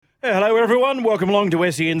Hello, everyone. Welcome along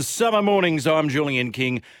to SEN Summer Mornings. I'm Julian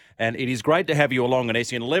King, and it is great to have you along on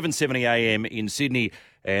SEN 1170 AM in Sydney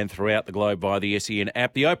and throughout the globe via the SEN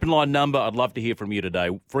app. The open line number, I'd love to hear from you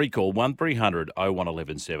today. Free call 1300 01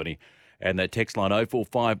 1170, and that text line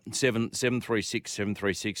 0457 736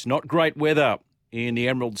 736. Not great weather in the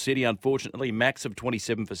Emerald City, unfortunately. Max of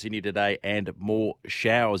 27 for Sydney today and more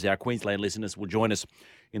showers. Our Queensland listeners will join us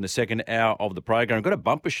in the second hour of the program. Got a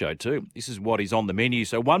bumper show too. This is what is on the menu.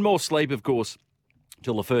 So one more sleep, of course,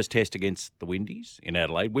 till the first test against the Windies in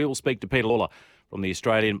Adelaide. We will speak to Peter Lawler from the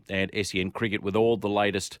Australian and SEN Cricket with all the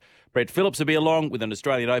latest. Brett Phillips will be along with an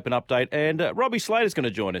Australian Open update, and Robbie Slater's going to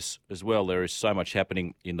join us as well. There is so much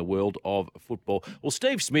happening in the world of football. Well,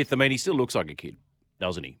 Steve Smith, I mean, he still looks like a kid,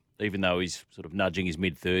 doesn't he? Even though he's sort of nudging his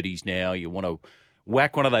mid-30s now. You want to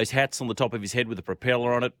whack one of those hats on the top of his head with a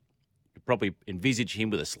propeller on it. You probably envisage him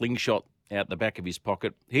with a slingshot out the back of his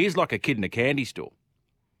pocket. He's like a kid in a candy store,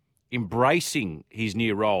 embracing his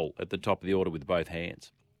new role at the top of the order with both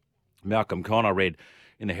hands. Malcolm Connor, read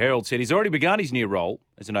in the Herald, said he's already begun his new role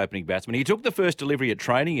as an opening batsman. He took the first delivery at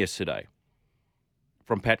training yesterday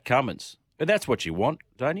from Pat Cummins. And that's what you want,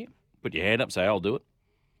 don't you? Put your hand up, say, I'll do it.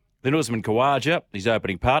 Then Usman Khawaja, his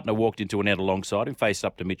opening partner, walked into a net alongside him, faced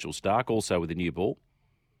up to Mitchell Starc, also with a new ball.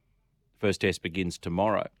 First test begins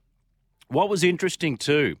tomorrow. What was interesting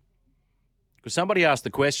too, because somebody asked the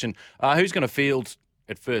question, who's going to field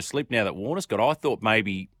at first slip now that Warner's got? I thought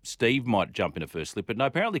maybe Steve might jump into first slip, but no,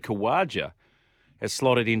 apparently Khawaja has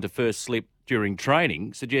slotted into first slip during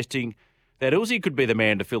training, suggesting that Uzi could be the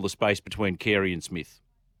man to fill the space between Carey and Smith.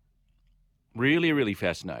 Really, really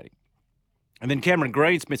fascinating. And then Cameron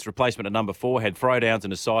Green, Smith's replacement at number 4, had throwdowns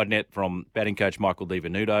and a side net from batting coach Michael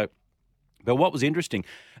DiVenuto. But what was interesting,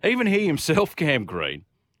 even he himself, Cam Green,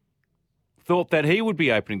 thought that he would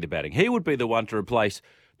be opening the batting. He would be the one to replace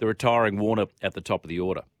the retiring Warner at the top of the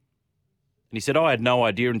order. And he said, I had no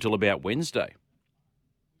idea until about Wednesday.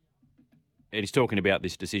 And he's talking about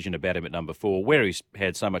this decision about him at number 4, where he's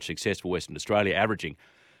had so much success for Western Australia, averaging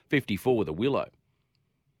 54 with a willow.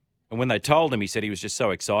 And when they told him, he said he was just so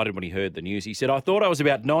excited when he heard the news. He said, I thought I was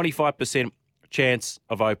about 95% chance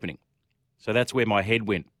of opening. So that's where my head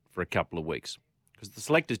went for a couple of weeks. Because the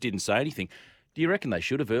selectors didn't say anything. Do you reckon they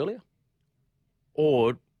should have earlier?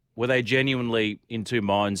 Or were they genuinely in two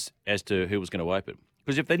minds as to who was going to open?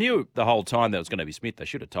 Because if they knew the whole time that it was going to be Smith, they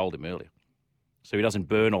should have told him earlier. So he doesn't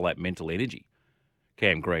burn all that mental energy.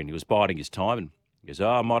 Cam Green, he was biding his time and he goes,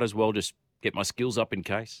 I might as well just get my skills up in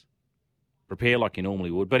case. Prepare like you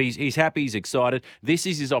normally would. But he's happy, he's excited. This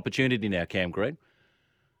is his opportunity now, Cam Green.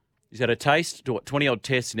 He's had a taste to 20-odd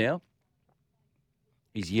tests now.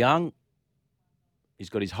 He's young. He's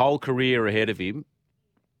got his whole career ahead of him.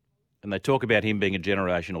 And they talk about him being a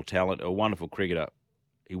generational talent, a wonderful cricketer.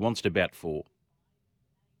 He wants to bat 4.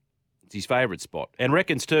 It's his favourite spot. And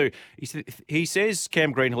reckons too, he says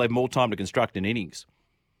Cam Green will have more time to construct an innings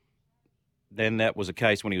than that was the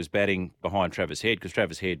case when he was batting behind Travis Head, because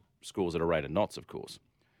Travis Head scores at a rate of knots, of course.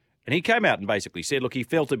 And he came out and basically said, look, he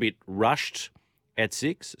felt a bit rushed at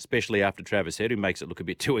 6, especially after Travis Head, who makes it look a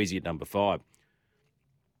bit too easy at number 5.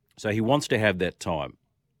 So he wants to have that time.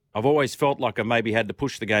 I've always felt like I maybe had to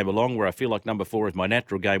push the game along, where I feel like number 4 is my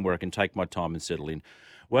natural game where I can take my time and settle in.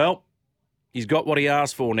 Well, he's got what he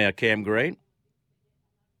asked for now, Cam Green.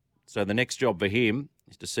 So the next job for him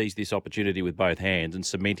is to seize this opportunity with both hands and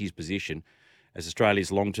cement his position as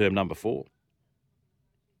Australia's long-term number 4.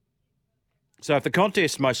 So if the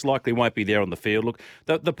contest most likely won't be there on the field, look,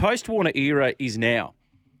 the post-Warner era is now.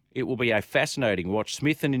 It will be a fascinating watch.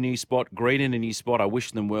 Smith in a new spot, Green in a new spot. I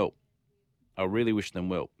wish them well. I really wish them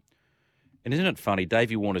well. And isn't it funny,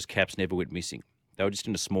 Davey Warner's caps never went missing. They were just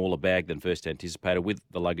in a smaller bag than first anticipated, with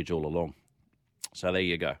the luggage all along. So there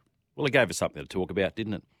you go. Well, it gave us something to talk about,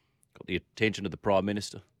 didn't it? Got the attention of the Prime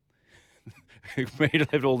Minister. Who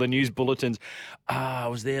had all the news bulletins. I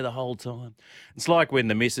was there the whole time. It's like when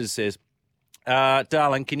the missus says,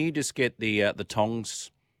 darling, can you just get the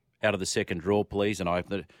tongs out of the second drawer, please? And I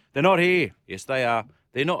open it. They're not here. Yes, they are.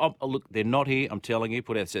 They're not. Look, they're not here. I'm telling you.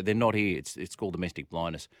 Put out. They're not here. It's called domestic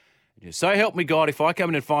blindness. So help me God, if I come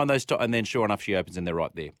in and find those, and then sure enough, she opens and they're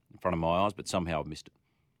right there in front of my eyes, but somehow I've missed it.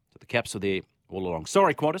 So the caps are there all along.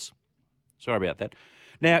 Sorry, Qantas. Sorry about that.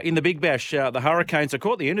 Now, in the Big Bash, the Hurricanes, I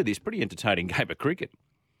caught the end of this pretty entertaining game of cricket.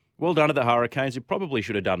 Well done to the Hurricanes, who probably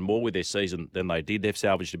should have done more with their season than they did. They've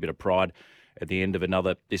salvaged a bit of pride at the end of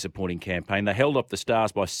another disappointing campaign. They held off the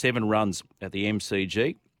Stars by 7 runs at the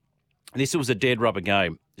MCG. This was a dead rubber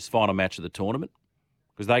game, this final match of the tournament,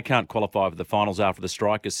 because they can't qualify for the finals after the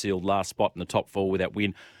Strikers sealed last spot in the top 4 with that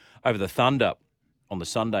win over the Thunder on the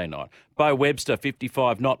Sunday night. Bo Webster,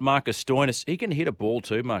 55 not. Marcus Stoinis, he can hit a ball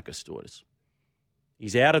too, Marcus Stoinis.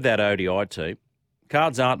 He's out of that ODI team.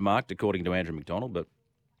 Cards aren't marked, according to Andrew McDonald, but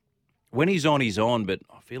when he's on, he's on. But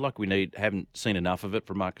I feel like haven't seen enough of it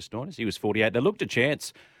from Marcus Stoinis. He was 48. They looked a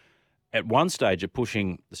chance at one stage of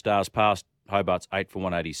pushing the Stars past Hobart's 8 for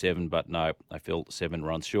 187, but no, they fell 7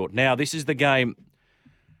 runs short. Now, this is the game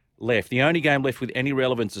left. The only game left with any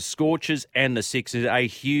relevance, the Scorchers and the Sixers. A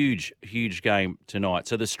huge, huge game tonight.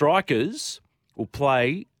 So the Strikers will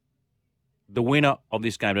play the winner of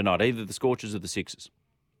this game tonight, either the Scorchers or the Sixers.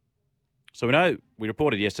 So we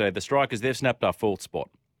reported yesterday, the Strikers, they've snapped our fourth spot.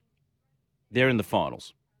 They're in the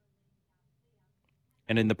finals.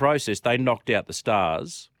 And in the process, they knocked out the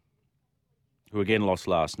Stars, who again lost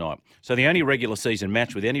last night. So the only regular season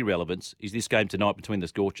match with any relevance is this game tonight between the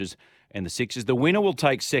Scorchers and the Sixers. The winner will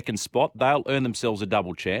take second spot. They'll earn themselves a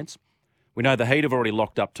double chance. We know the Heat have already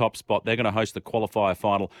locked up top spot. They're going to host the qualifier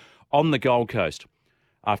final on the Gold Coast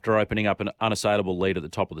after opening up an unassailable lead at the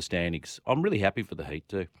top of the standings. I'm really happy for the Heat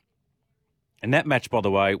too. And that match, by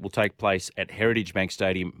the way, will take place at Heritage Bank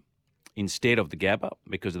Stadium instead of the Gabba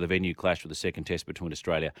because of the venue clash with the second test between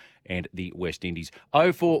Australia and the West Indies.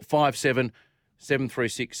 0457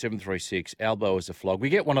 736 736. Albo is a flog. We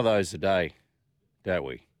get one of those a day, don't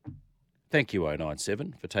we? Thank you,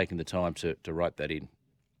 097, for taking the time to write that in,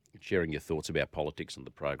 sharing your thoughts about politics on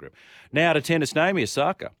the program. Now to tennis, Naomi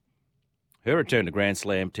Osaka. Her return to Grand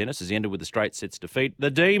Slam tennis has ended with a straight sets defeat. The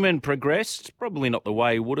Demon progressed, probably not the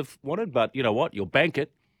way he would have wanted, but you know what? You'll bank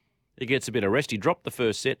it. He gets a bit of rest. He dropped the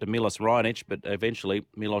first set to Milos Raonic, but eventually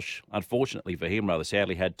Milos, unfortunately for him, rather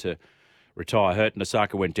sadly, had to retire hurt, and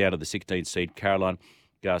Osaka went down to the 16th seed, Caroline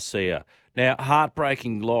Garcia. Now,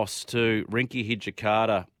 heartbreaking loss to Rinky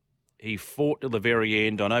Hijikata. He fought to the very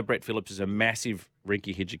end. I know Brett Phillips is a massive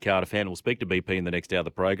Rinky Hijikata fan. We'll speak to BP in the next hour of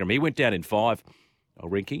the program. He went down in 5,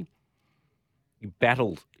 Rinky. He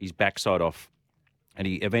battled his backside off, and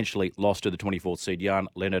he eventually lost to the 24th seed, Jan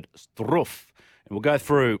Leonard Struff. And we'll go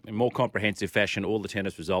through in more comprehensive fashion all the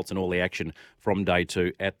tennis results and all the action from day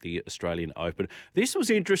 2 at the Australian Open. This was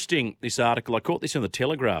interesting, this article. I caught this in the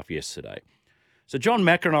Telegraph yesterday. So John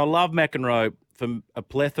McEnroe, I love McEnroe for a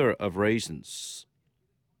plethora of reasons,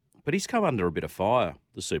 but he's come under a bit of fire,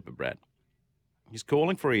 the Super Brat. He's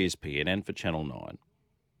calling for ESPN and for Channel 9.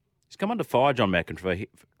 He's come under fire, John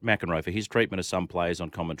McEnroe, for his treatment of some players on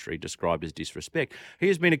commentary described as disrespect. He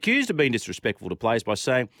has been accused of being disrespectful to players by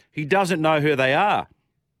saying he doesn't know who they are.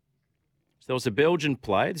 So there was a Belgian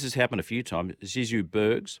player, this has happened a few times, Zizou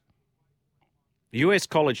Bergs. The US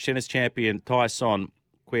college tennis champion Tyson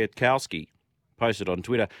Kwiatkowski posted on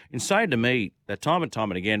Twitter, insane to me that time and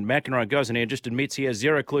time and again, McEnroe goes in there and just admits he has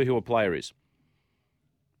zero clue who a player is.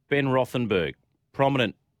 Ben Rothenberg,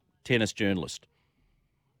 prominent tennis journalist,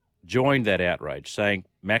 joined that outrage, saying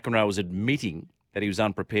McEnroe was admitting that he was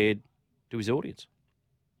unprepared to his audience.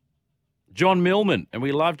 John Millman, and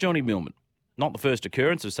we love Johnny Millman, not the first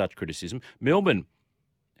occurrence of such criticism. Millman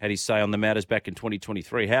had his say on the matters back in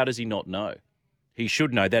 2023. How does he not know? He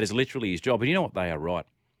should know. That is literally his job. And you know what? They are right.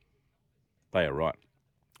 They are right.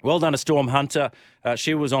 Well done to Storm Hunter.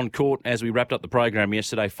 She was on court as we wrapped up the program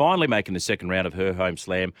yesterday, finally making the second round of her home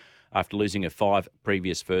slam after losing her 5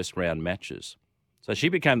 previous first-round matches. So she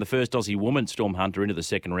became the first Aussie woman, Storm Hunter, into the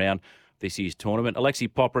second round this year's tournament. Alexi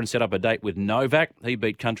Popperin set up a date with Novak. He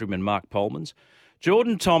beat countryman Mark Polmans.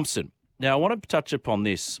 Jordan Thompson. Now, I want to touch upon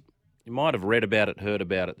this. You might have read about it, heard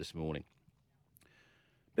about it this morning.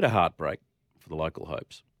 Bit of heartbreak for the local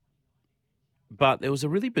Hopes. But there was a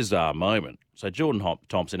really bizarre moment. So Jordan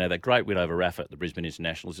Thompson had that great win over Rafa at the Brisbane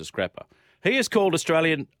International as a scrapper. He has called the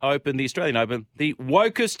Australian Open, the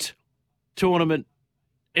wokest tournament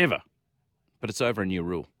ever. But it's over a new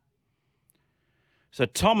rule. So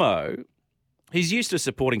Tomo, he's used to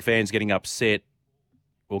supporting fans getting upset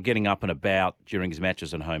or getting up and about during his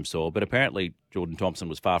matches on home soil, but apparently Jordan Thompson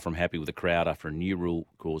was far from happy with the crowd after a new rule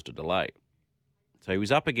caused a delay. So he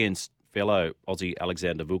was up against fellow Aussie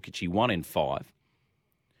Alexander Vukic. He won in 5.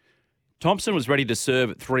 Thompson was ready to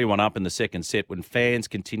serve at 3-1 up in the second set when fans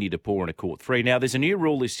continued to pour into court 3. Now, there's a new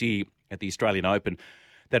rule this year at the Australian Open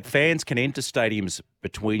that fans can enter stadiums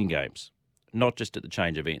between games, not just at the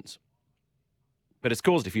change of ends. But it's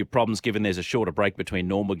caused a few problems given there's a shorter break between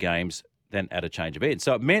normal games than at a change of ends.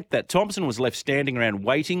 So it meant that Thompson was left standing around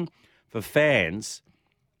waiting for fans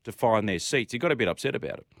to find their seats. He got a bit upset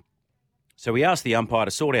about it. So he asked the umpire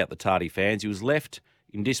to sort out the tardy fans. He was left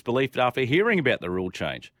in disbelief after hearing about the rule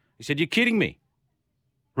change. He said, "You're kidding me.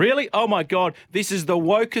 Really? Oh, my God, this is the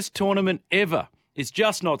wokest tournament ever. It's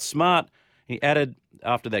just not smart." He added,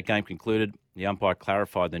 after that game concluded, the umpire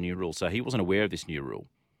clarified the new rule. So he wasn't aware of this new rule.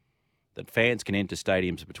 that fans can enter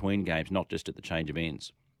stadiums between games, not just at the change of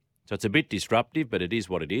ends. So it's a bit disruptive, but it is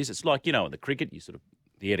what it is. It's like, in the cricket,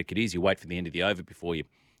 the etiquette is you wait for the end of the over before you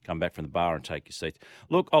come back from the bar and take your seats.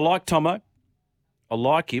 Look, I like Tomo. I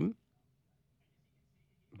like him.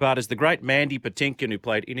 But as the great Mandy Patinkin, who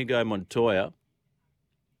played Inigo Montoya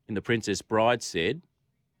in The Princess Bride, said...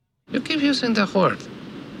 You keep using the word.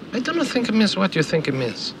 I don't think it means what you think it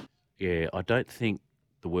means. Yeah, I don't think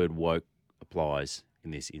the word woke applies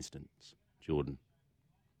in this instance, Jordan.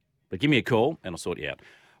 But give me a call and I'll sort you out.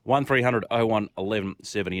 1300 01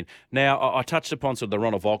 1170. Now, I touched upon sort of the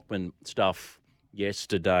Ronald Volkman stuff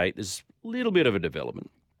yesterday. There's a little bit of a development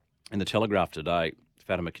in the Telegraph today.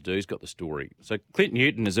 Fatima Kadoo's got the story. So Clint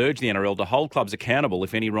Newton has urged the NRL to hold clubs accountable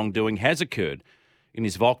if any wrongdoing has occurred in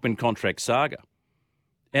his Volkman contract saga.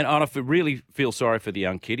 And I really feel sorry for the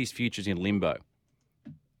young kid. His future's in limbo.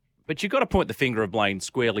 But you've got to point the finger of blame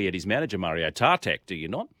squarely at his manager, Mario Tartak, do you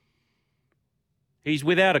not? He's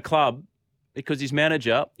without a club because his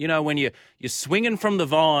manager, when you're swinging from the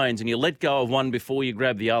vines and you let go of one before you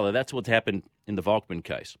grab the other, that's what's happened in the Volkman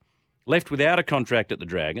case. Left without a contract at the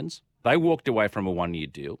Dragons. They walked away from a one-year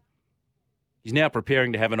deal. He's now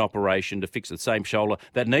preparing to have an operation to fix the same shoulder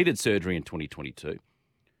that needed surgery in 2022.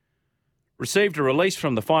 Received a release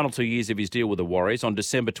from the final 2 years of his deal with the Warriors on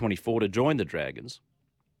December 24 to join the Dragons,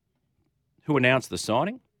 who announced the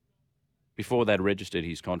signing before they'd registered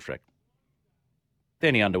his contract.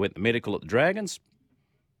 Then he underwent the medical at the Dragons,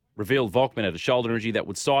 revealed Volkman had a shoulder injury that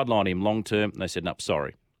would sideline him long-term, and they said, no,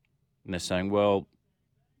 sorry. And they're saying, well,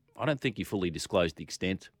 I don't think you fully disclosed the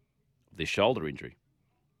extent of this shoulder injury.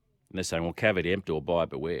 And they're saying, well, caveat emptor, buyer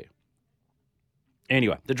beware.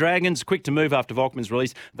 Anyway, the Dragons, quick to move after Volkman's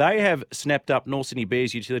release. They have snapped up North Sydney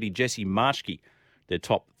Bears utility Jesse Marschke, their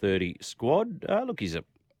top 30 squad. Look,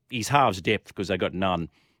 he's halves depth because they got none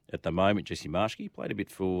at the moment. Jesse Marschke played a bit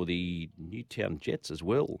for the Newtown Jets as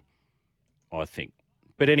well, I think.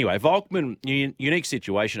 But anyway, Volkman, unique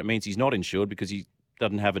situation. It means he's not insured because he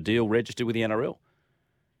doesn't have a deal registered with the NRL.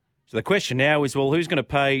 So the question now is, well, who's going to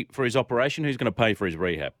pay for his operation? Who's going to pay for his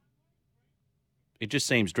rehab? It just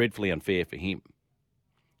seems dreadfully unfair for him.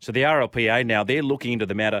 So the RLPA now, they're looking into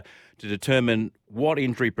the matter to determine what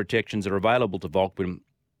injury protections are available to Volkman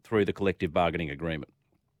through the collective bargaining agreement.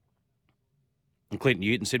 And Clint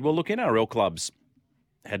Newton said, well, look, NRL clubs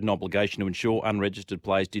had an obligation to ensure unregistered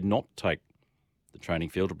players did not take the training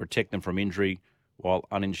field to protect them from injury while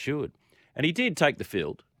uninsured. And he did take the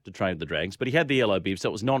field to train with the Dragons, but he had the yellow bib, so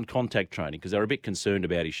it was non-contact training because they were a bit concerned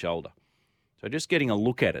about his shoulder. So just getting a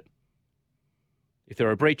look at it. If there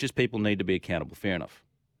are breaches, people need to be accountable. Fair enough.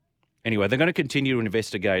 Anyway, they're going to continue to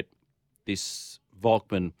investigate this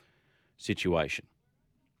Volkman situation.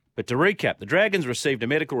 But to recap, the Dragons received a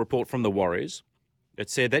medical report from the Warriors that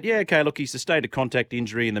said that, he sustained a contact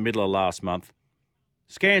injury in the middle of last month.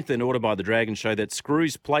 Scans then ordered by the Dragons show that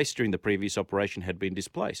screws placed during the previous operation had been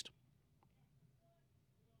displaced.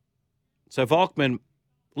 So Volkman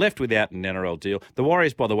left without an NRL deal. The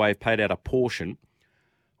Warriors, by the way, have paid out a portion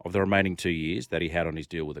of the remaining 2 years that he had on his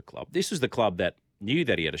deal with the club. This was the club that knew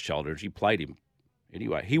that he had a shoulder injury, played him.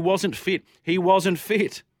 Anyway, he wasn't fit.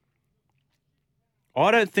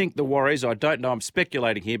 I don't think the Warriors, I don't know, I'm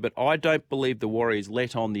speculating here, but I don't believe the Warriors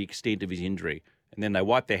let on the extent of his injury. And then they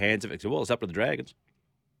wiped their hands of it and said, well, it's up to the Dragons.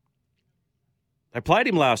 They played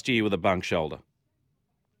him last year with a bung shoulder.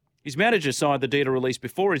 His manager signed the deed of release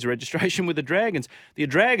before his registration with the Dragons. The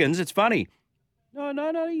Dragons, it's funny.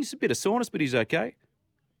 No, he's a bit of soreness, but he's okay.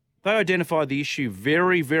 They identified the issue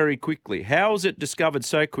very, very quickly. How is it discovered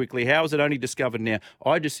so quickly? How is it only discovered now?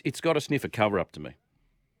 It's got a sniff of cover-up to me.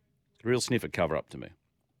 A real sniff of cover-up to me.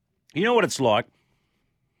 You know what it's like?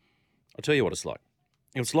 I'll tell you what it's like.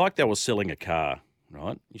 It's like they were selling a car,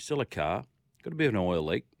 right? You sell a car, got a bit of an oil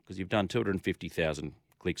leak because you've done 250,000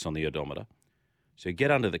 clicks on the odometer. So you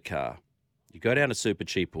get under the car, you go down to Super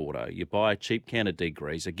Cheap Auto, you buy a cheap can of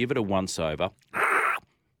degreaser, give it a once-over.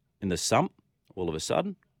 In the sump, all of a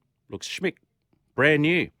sudden, looks schmick, brand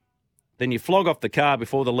new. Then you flog off the car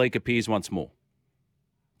before the leak appears once more.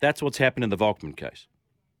 That's what's happened in the Volkman case.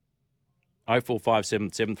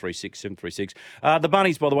 0457 736 736. The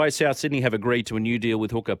Bunnies, by the way, South Sydney have agreed to a new deal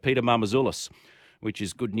with hooker Peter Mamazoulis, which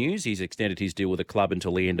is good news. He's extended his deal with the club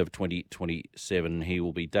until the end of 2027. He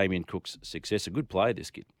will be Damien Cook's successor. Good player, this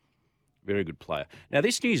kid. Very good player. Now,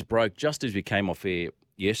 this news broke just as we came off air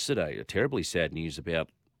yesterday. A terribly sad news about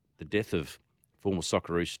the death of former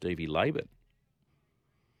Socceroo Stevie Labert.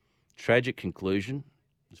 Tragic conclusion.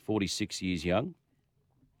 He's 46 years young.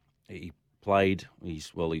 He played,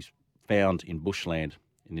 he's found in bushland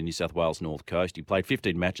in the New South Wales North Coast. He played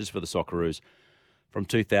 15 matches for the Socceroos from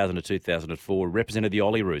 2000 to 2004, represented the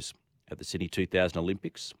Olyroos at the Sydney 2000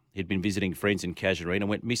 Olympics. He'd been visiting friends in Casuarina and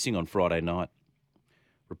went missing on Friday night.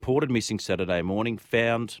 Reported missing Saturday morning,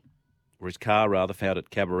 his car found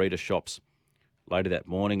at Cabarita shops later that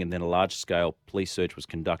morning, and then a large-scale police search was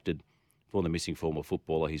conducted for the missing former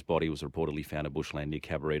footballer. His body was reportedly found in bushland near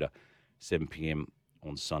Cabarita, 7 p.m.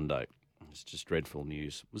 on Sunday. It's just dreadful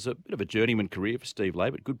news. It was a bit of a journeyman career for Steve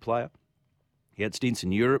Labert, good player. He had stints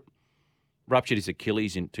in Europe, ruptured his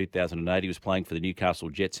Achilles in 2008. He was playing for the Newcastle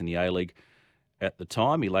Jets in the A-League at the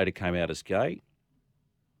time. He later came out as gay.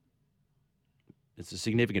 It's a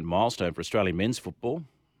significant milestone for Australian men's football.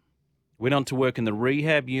 Went on to work in the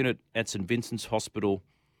rehab unit at St Vincent's Hospital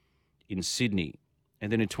in Sydney.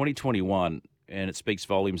 And then in 2021, and it speaks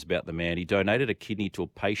volumes about the man, he donated a kidney to a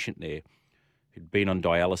patient there who'd been on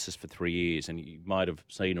dialysis for 3 years. And you might have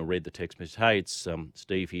seen or read the text message, "Hey, it's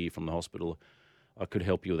Steve here from the hospital. I could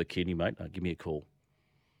help you with a kidney, mate. Give me a call."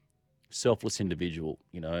 Selfless individual,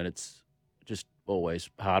 and it's just always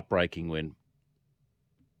heartbreaking when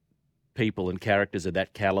people and characters of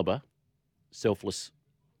that calibre, selfless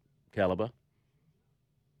calibre,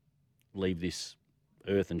 leave this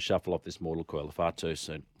earth and shuffle off this mortal coil far too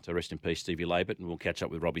soon. So rest in peace, Stevie Labert, and we'll catch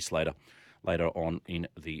up with Robbie Slater later on in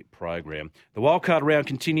the program. The wildcard round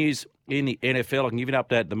continues in the NFL. I can give you an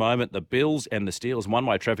update at the moment. The Bills and the Steelers,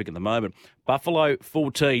 one-way traffic at the moment. Buffalo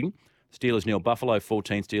 14, Steelers nil. Buffalo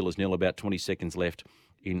 14, Steelers nil. About 20 seconds left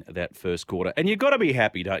in that first quarter. And you've got to be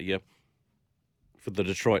happy, don't you, for the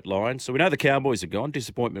Detroit Lions. So we know the Cowboys are gone.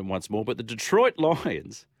 Disappointment once more. But the Detroit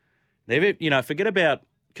Lions, they've, forget about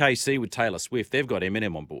KC with Taylor Swift. They've got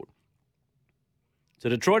Eminem on board. So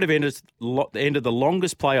Detroit have ended the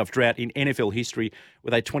longest playoff drought in NFL history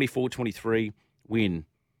with a 24-23 win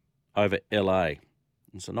over LA.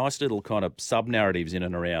 It's a nice little kind of sub-narratives in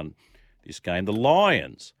and around this game. The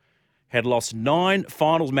Lions had lost 9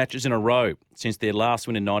 finals matches in a row since their last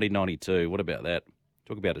win in 1992. What about that?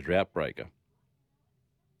 Talk about a drought breaker.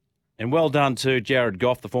 And well done to Jared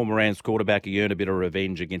Goff, the former Rams quarterback. He earned a bit of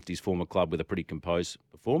revenge against his former club with a pretty composed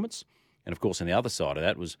performance. And, of course, on the other side of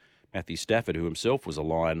that was Matthew Stafford, who himself was a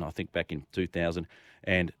Lion, I think, back in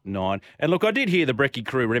 2009. And, look, I did hear the Brecky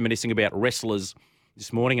crew reminiscing about wrestlers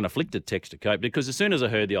this morning, and I flicked a text to Cope because as soon as I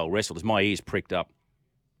heard the old wrestlers, my ears pricked up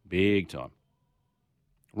big time.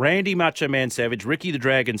 Randy Macho Man Savage, Ricky the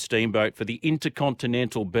Dragon Steamboat for the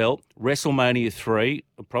Intercontinental Belt, WrestleMania 3,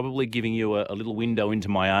 probably giving you a little window into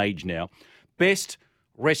my age now. Best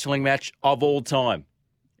wrestling match of all time.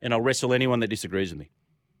 And I'll wrestle anyone that disagrees with me.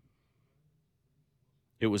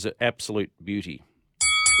 It was an absolute beauty.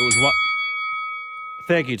 It was one.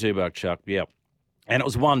 Thank you, Two-Buck Chuck. Yeah. And it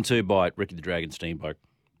was 1-2 by Ricky the Dragon Steamboat,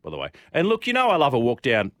 by the way. And look, I love a walk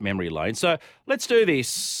down memory lane. So let's do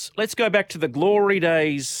this. Let's go back to the glory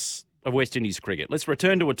days of West Indies cricket. Let's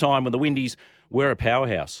return to a time when the Windies were a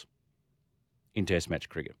powerhouse in Test match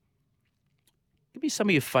cricket. Give me some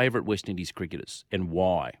of your favourite West Indies cricketers and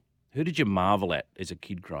why. Who did you marvel at as a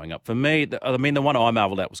kid growing up? For me, the one I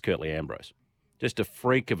marvelled at was Curtly Ambrose. Just a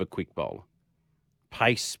freak of a quick bowler.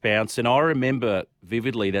 Pace, bounce. And I remember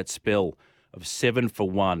vividly that spell of 7 for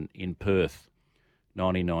 1 in Perth,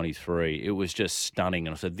 1993. It was just stunning.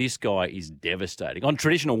 And I said, this guy is devastating. On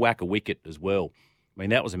traditional whack-a-wicket as well. I mean,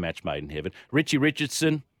 that was a match made in heaven. Richie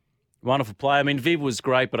Richardson, wonderful player. I mean, Viv was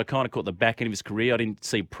great, but I kind of caught the back end of his career. I didn't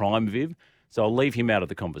see prime Viv, so I'll leave him out of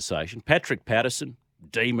the conversation. Patrick Patterson,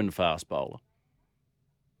 demon fast bowler.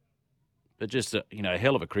 But just a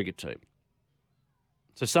hell of a cricket team.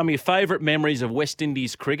 So some of your favourite memories of West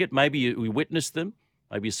Indies cricket, maybe you witnessed them,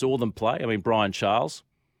 maybe you saw them play. I mean, Brian Charles,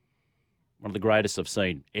 one of the greatest I've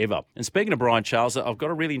seen ever. And speaking of Brian Charles, I've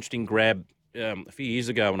got a really interesting grab. A few years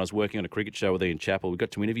ago when I was working on a cricket show with Ian Chappell, we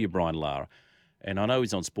got to interview Brian Lara. And I know he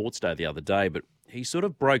was on Sports Day the other day, but he sort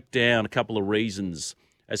of broke down a couple of reasons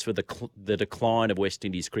as for the decline of West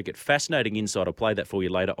Indies cricket. Fascinating insight. I'll play that for you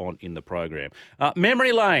later on in the program.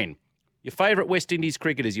 Memory lane. Your favourite West Indies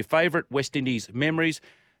cricketers, your favourite West Indies memories.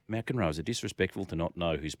 McEnroe, is it disrespectful to not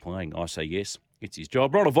know who's playing? I say yes, it's his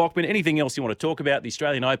job. Ronald Vochman, anything else you want to talk about? The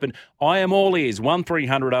Australian Open, I am all ears.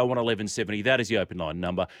 1300 01 1170. That is the open line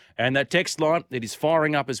number. And that text line, it is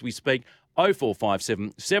firing up as we speak,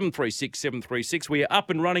 0457 736 736. We are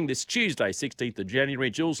up and running this Tuesday, 16th of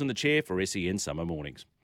January. Jules in the chair for SEN Summer Mornings.